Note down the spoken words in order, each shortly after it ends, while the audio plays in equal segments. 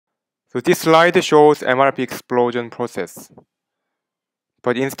So this slide shows MRP explosion process.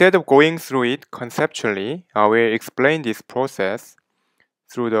 But instead of going through it conceptually, I will explain this process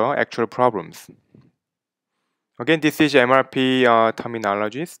through the actual problems. Again, this is MRP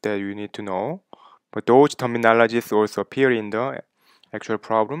terminologies that you need to know, but those terminologies also appear in the actual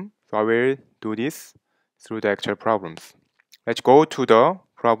problem. So I will do this through the actual problems. Let's go to the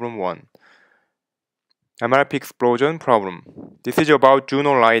problem 1. MRP explosion problem. This is about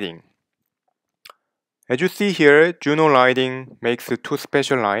Juno lighting. As you see here, Juno lighting makes two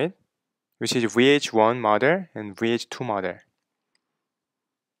special light, which is VH1 model and VH2 model.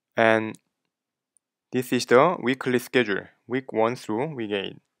 And this is the weekly schedule, week 1 through week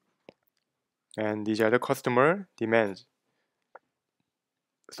 8. And these are the customer demands.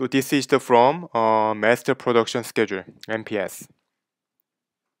 So this is the from master production schedule, MPS.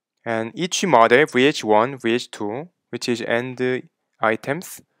 And each model, VH1, VH2, which is end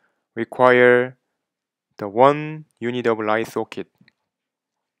items, require the 1 unit of light socket.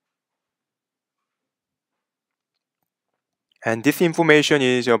 And this information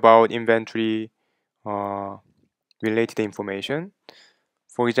is about inventory related information.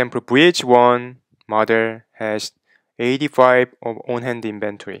 For example, VH1 model has 85 of on-hand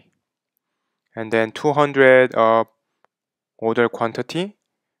inventory, and then 200 of order quantity,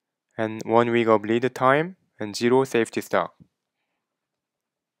 and 1 week of lead time, and 0 safety stock.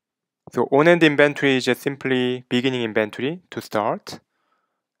 So on-hand inventory is just simply beginning inventory to start,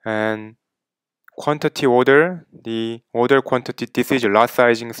 and quantity order, the order quantity, this is lot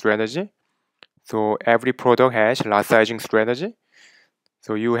sizing strategy. So every product has lot sizing strategy.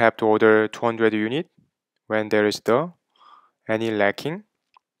 So you have to order 200 unit when there is any lacking.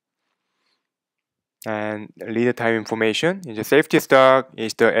 And lead time information is the safety stock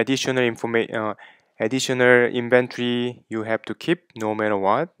is the additional inventory you have to keep no matter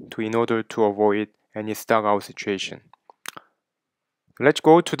what in order to avoid any stock out situation. Let's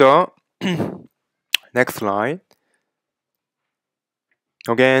go to the next slide.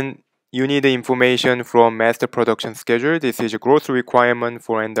 Again, you need the information from master production schedule. This is a growth requirement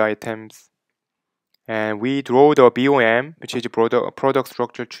for end items. And we draw the BOM, which is a product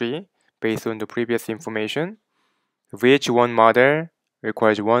structure tree based on the previous information. VH1 model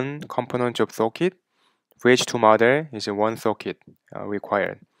requires 1 component of socket. VH2 model is 1 socket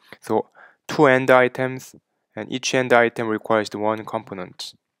required. So 2 end items, and each end item requires 1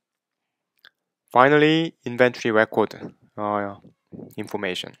 component. Finally, inventory record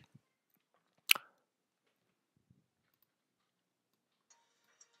information.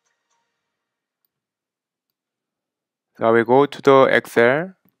 So I will go to the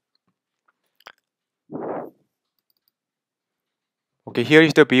Excel. Okay, here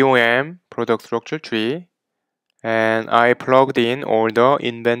is the BOM product structure tree, and I plugged in all the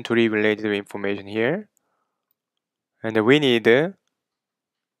inventory related information here, and we need the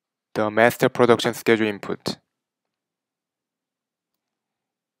master production schedule input.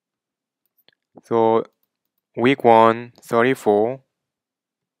 So week 1, 34,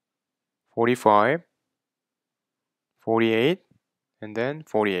 45, 48, and then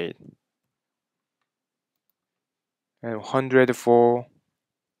 48. And 104,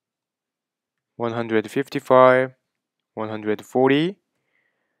 155, 140,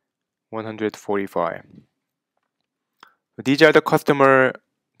 145. These are the customer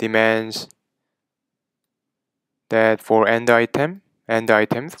demands that for end items,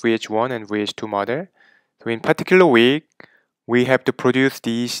 VH1 and VH2 model. So in particular week, we have to produce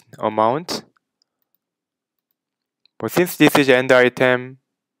these amount. But since this is end item,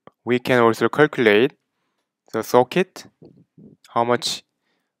 we can also calculate the socket, how much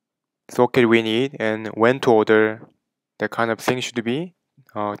socket we need, and when to order. That kind of thing should be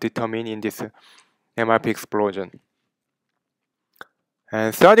determined in this MRP explosion.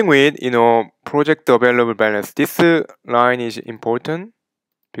 And starting with, project available balance. This line is important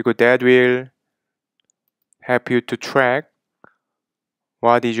because that will help you to track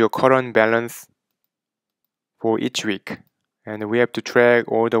what is your current balance for each week. And we have to track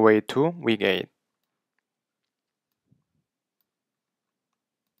all the way to week 8.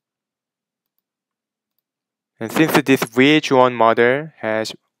 And since this VH1 model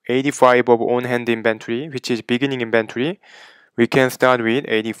has 85 of on-hand inventory, which is beginning inventory, we can start with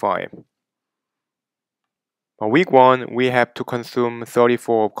 85. But week 1, we have to consume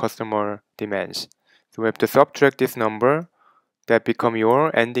 34 of customer demands. So we have to subtract this number that become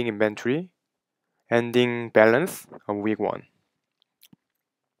your ending inventory, ending balance of week 1.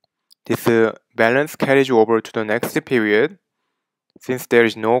 This balance carries over to the next period since there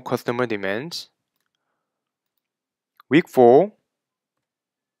is no customer demand. Week 4,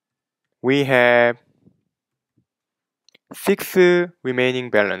 we have 6 remaining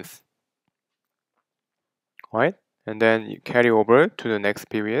balance, right? And then you carry over to the next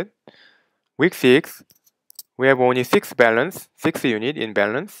period. Week 6, we have only 6 unit in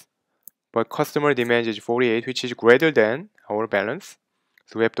balance, but customer demand is 48, which is greater than our balance,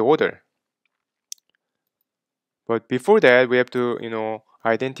 so we have to order. But before that, we have to,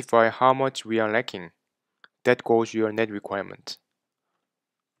 identify how much we are lacking. That goes to your net requirement.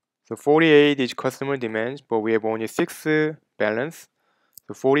 So 48 is customer demand, but we have only 6 balance.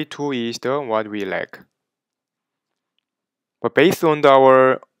 So 42 is the what we lack. But based on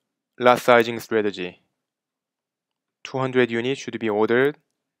our lot sizing strategy, 200 units should be ordered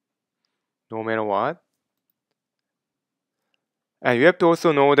no matter what. And you have to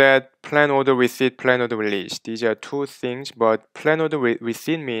also know that plan order receipt, plan order release. These are two things, but plan order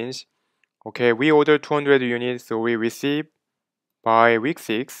receipt means, okay, we order 200 units, so we receive by week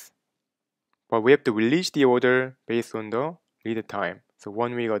 6, but we have to release the order based on the lead time, so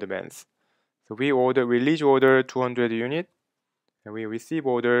 1 week advance. So we release order 200 unit, and we receive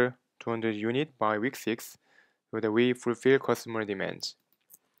order 200 unit by week 6, so that we fulfill customer demands.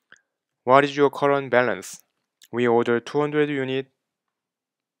 What is your current balance? We order 200 unit,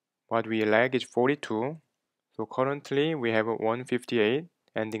 what we lack is 42, so currently we have 158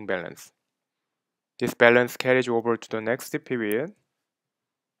 ending balance. This balance carries over to the next period,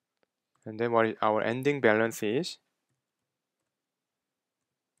 and then what our ending balance is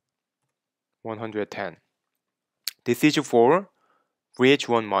 110. This is for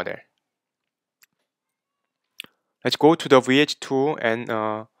VH1 model. Let's go to the VH2 and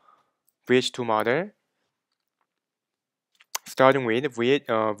VH2 model. Starting with week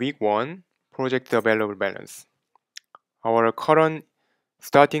 1 project available balance. Our current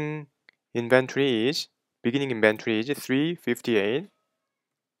starting inventory is, beginning inventory is 358,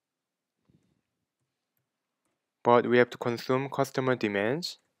 but we have to consume customer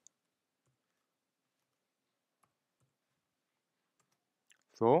demands.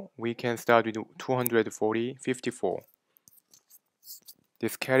 So we can start with 240.54.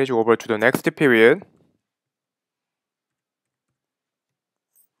 This carries over to the next period.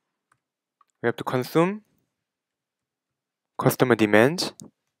 We have to consume customer demands.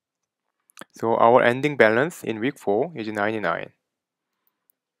 So our ending balance in week 4 is 99.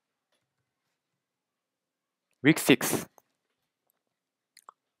 Week 6.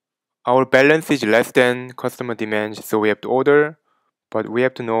 Our balance is less than customer demands, so we have to order, but we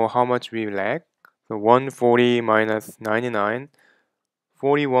have to know how much we lack. So 140 minus 99,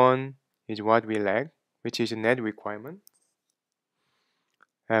 41 is what we lack, which is a net requirement.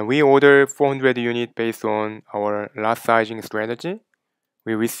 And we order 400 units based on our lot sizing strategy.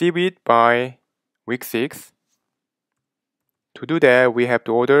 We receive it by week 6. To do that, we have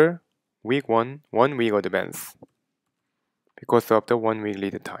to order week 1 week advance because of the 1 week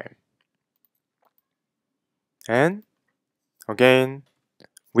lead time. And again,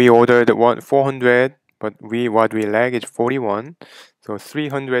 we ordered 400, but what we lack is 41. So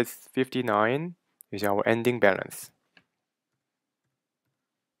 359 is our ending balance.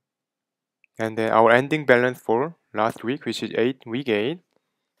 And then our ending balance for last week, which is week 8,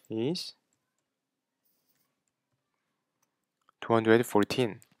 is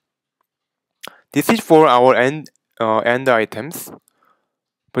 214. This is for our end items.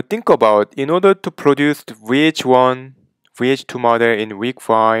 But think about, in order to produce VH1, VH2 model in week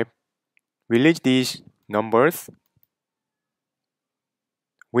 5, release these numbers,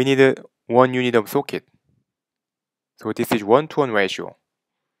 we need 1 unit of socket. So this is 1-to-1 ratio.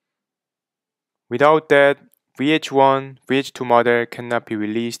 Without that, VH1, VH2 model cannot be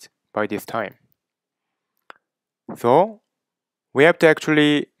released by this time. So we have to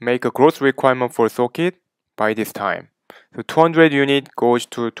actually make a gross requirement for socket by this time. So 200 unit goes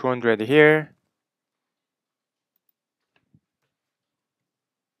to 200 here.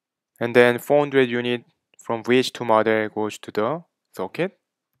 And then 400 unit from VH2 model goes to the socket.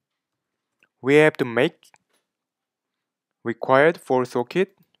 We have to make required for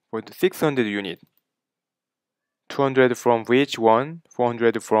socket for the 600 unit. 200 from VH1,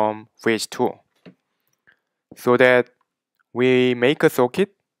 400 from VH2. So that we make a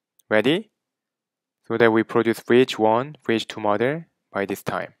socket ready so that we produce VH1, VH2 model by this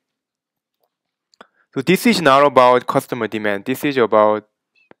time. So this is not about customer demand. This is about,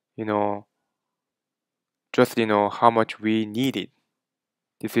 just, how much we need it.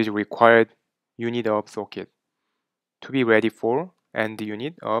 This is required unit of socket to be ready for end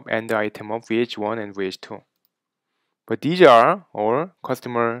unit of end item of VH1 and VH2. But these are our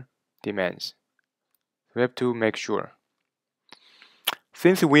customer demands. We have to make sure.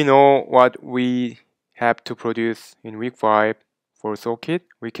 Since we know what we have to produce in week 5 for socket,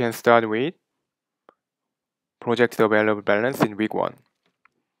 we can start with project available balance in week 1.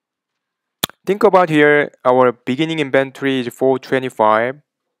 Think about here, our beginning inventory is 425,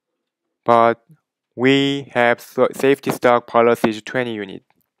 but we have safety stock policy is 20 unit.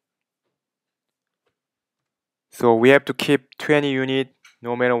 So we have to keep 20 unit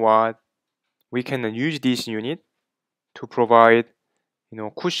no matter what. We can use this unit to provide,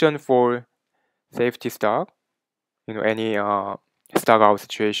 cushion for safety stock, any stock out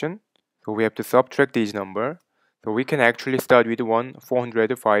situation. So we have to subtract this number. So we can actually start with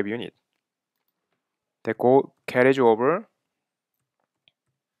 405 unit. That carries over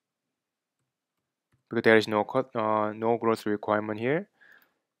because there is no growth requirement here.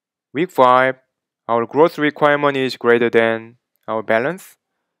 Week 5, our growth requirement is greater than our balance,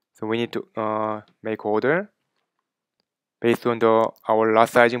 so we need to make order based on our lot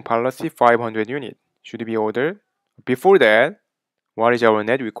sizing policy. 500 unit should be ordered. Before that, what is our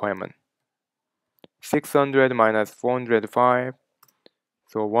net requirement? 600 minus 405,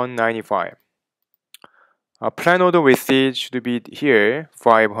 so 195. Our plan order receipt should be here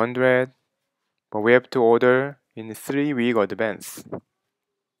 500, but we have to order in 3 week advance,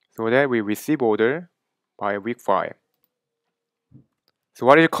 so that we receive order by week 5. So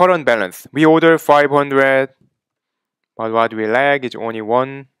what is current balance? We order 500, but what we lag is only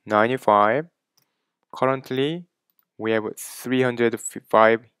 195. Currently, we have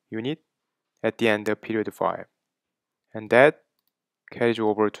 305 unit at the end of period 5, and that carries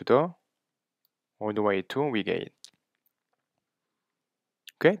over to all the way to week 8.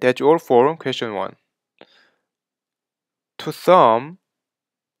 Okay, that's all for question 1. To sum,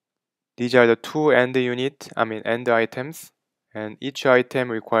 these are the two end items, and each item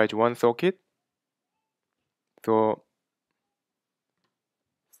requires 1 socket. So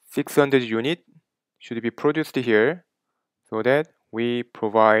 600 unit should be produced here, so that we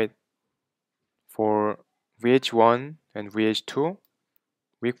provide for VH1 and VH2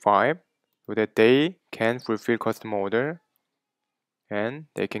 week 5, so that they can fulfill customer order and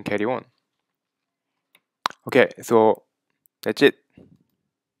they can carry on. Okay, so that's it.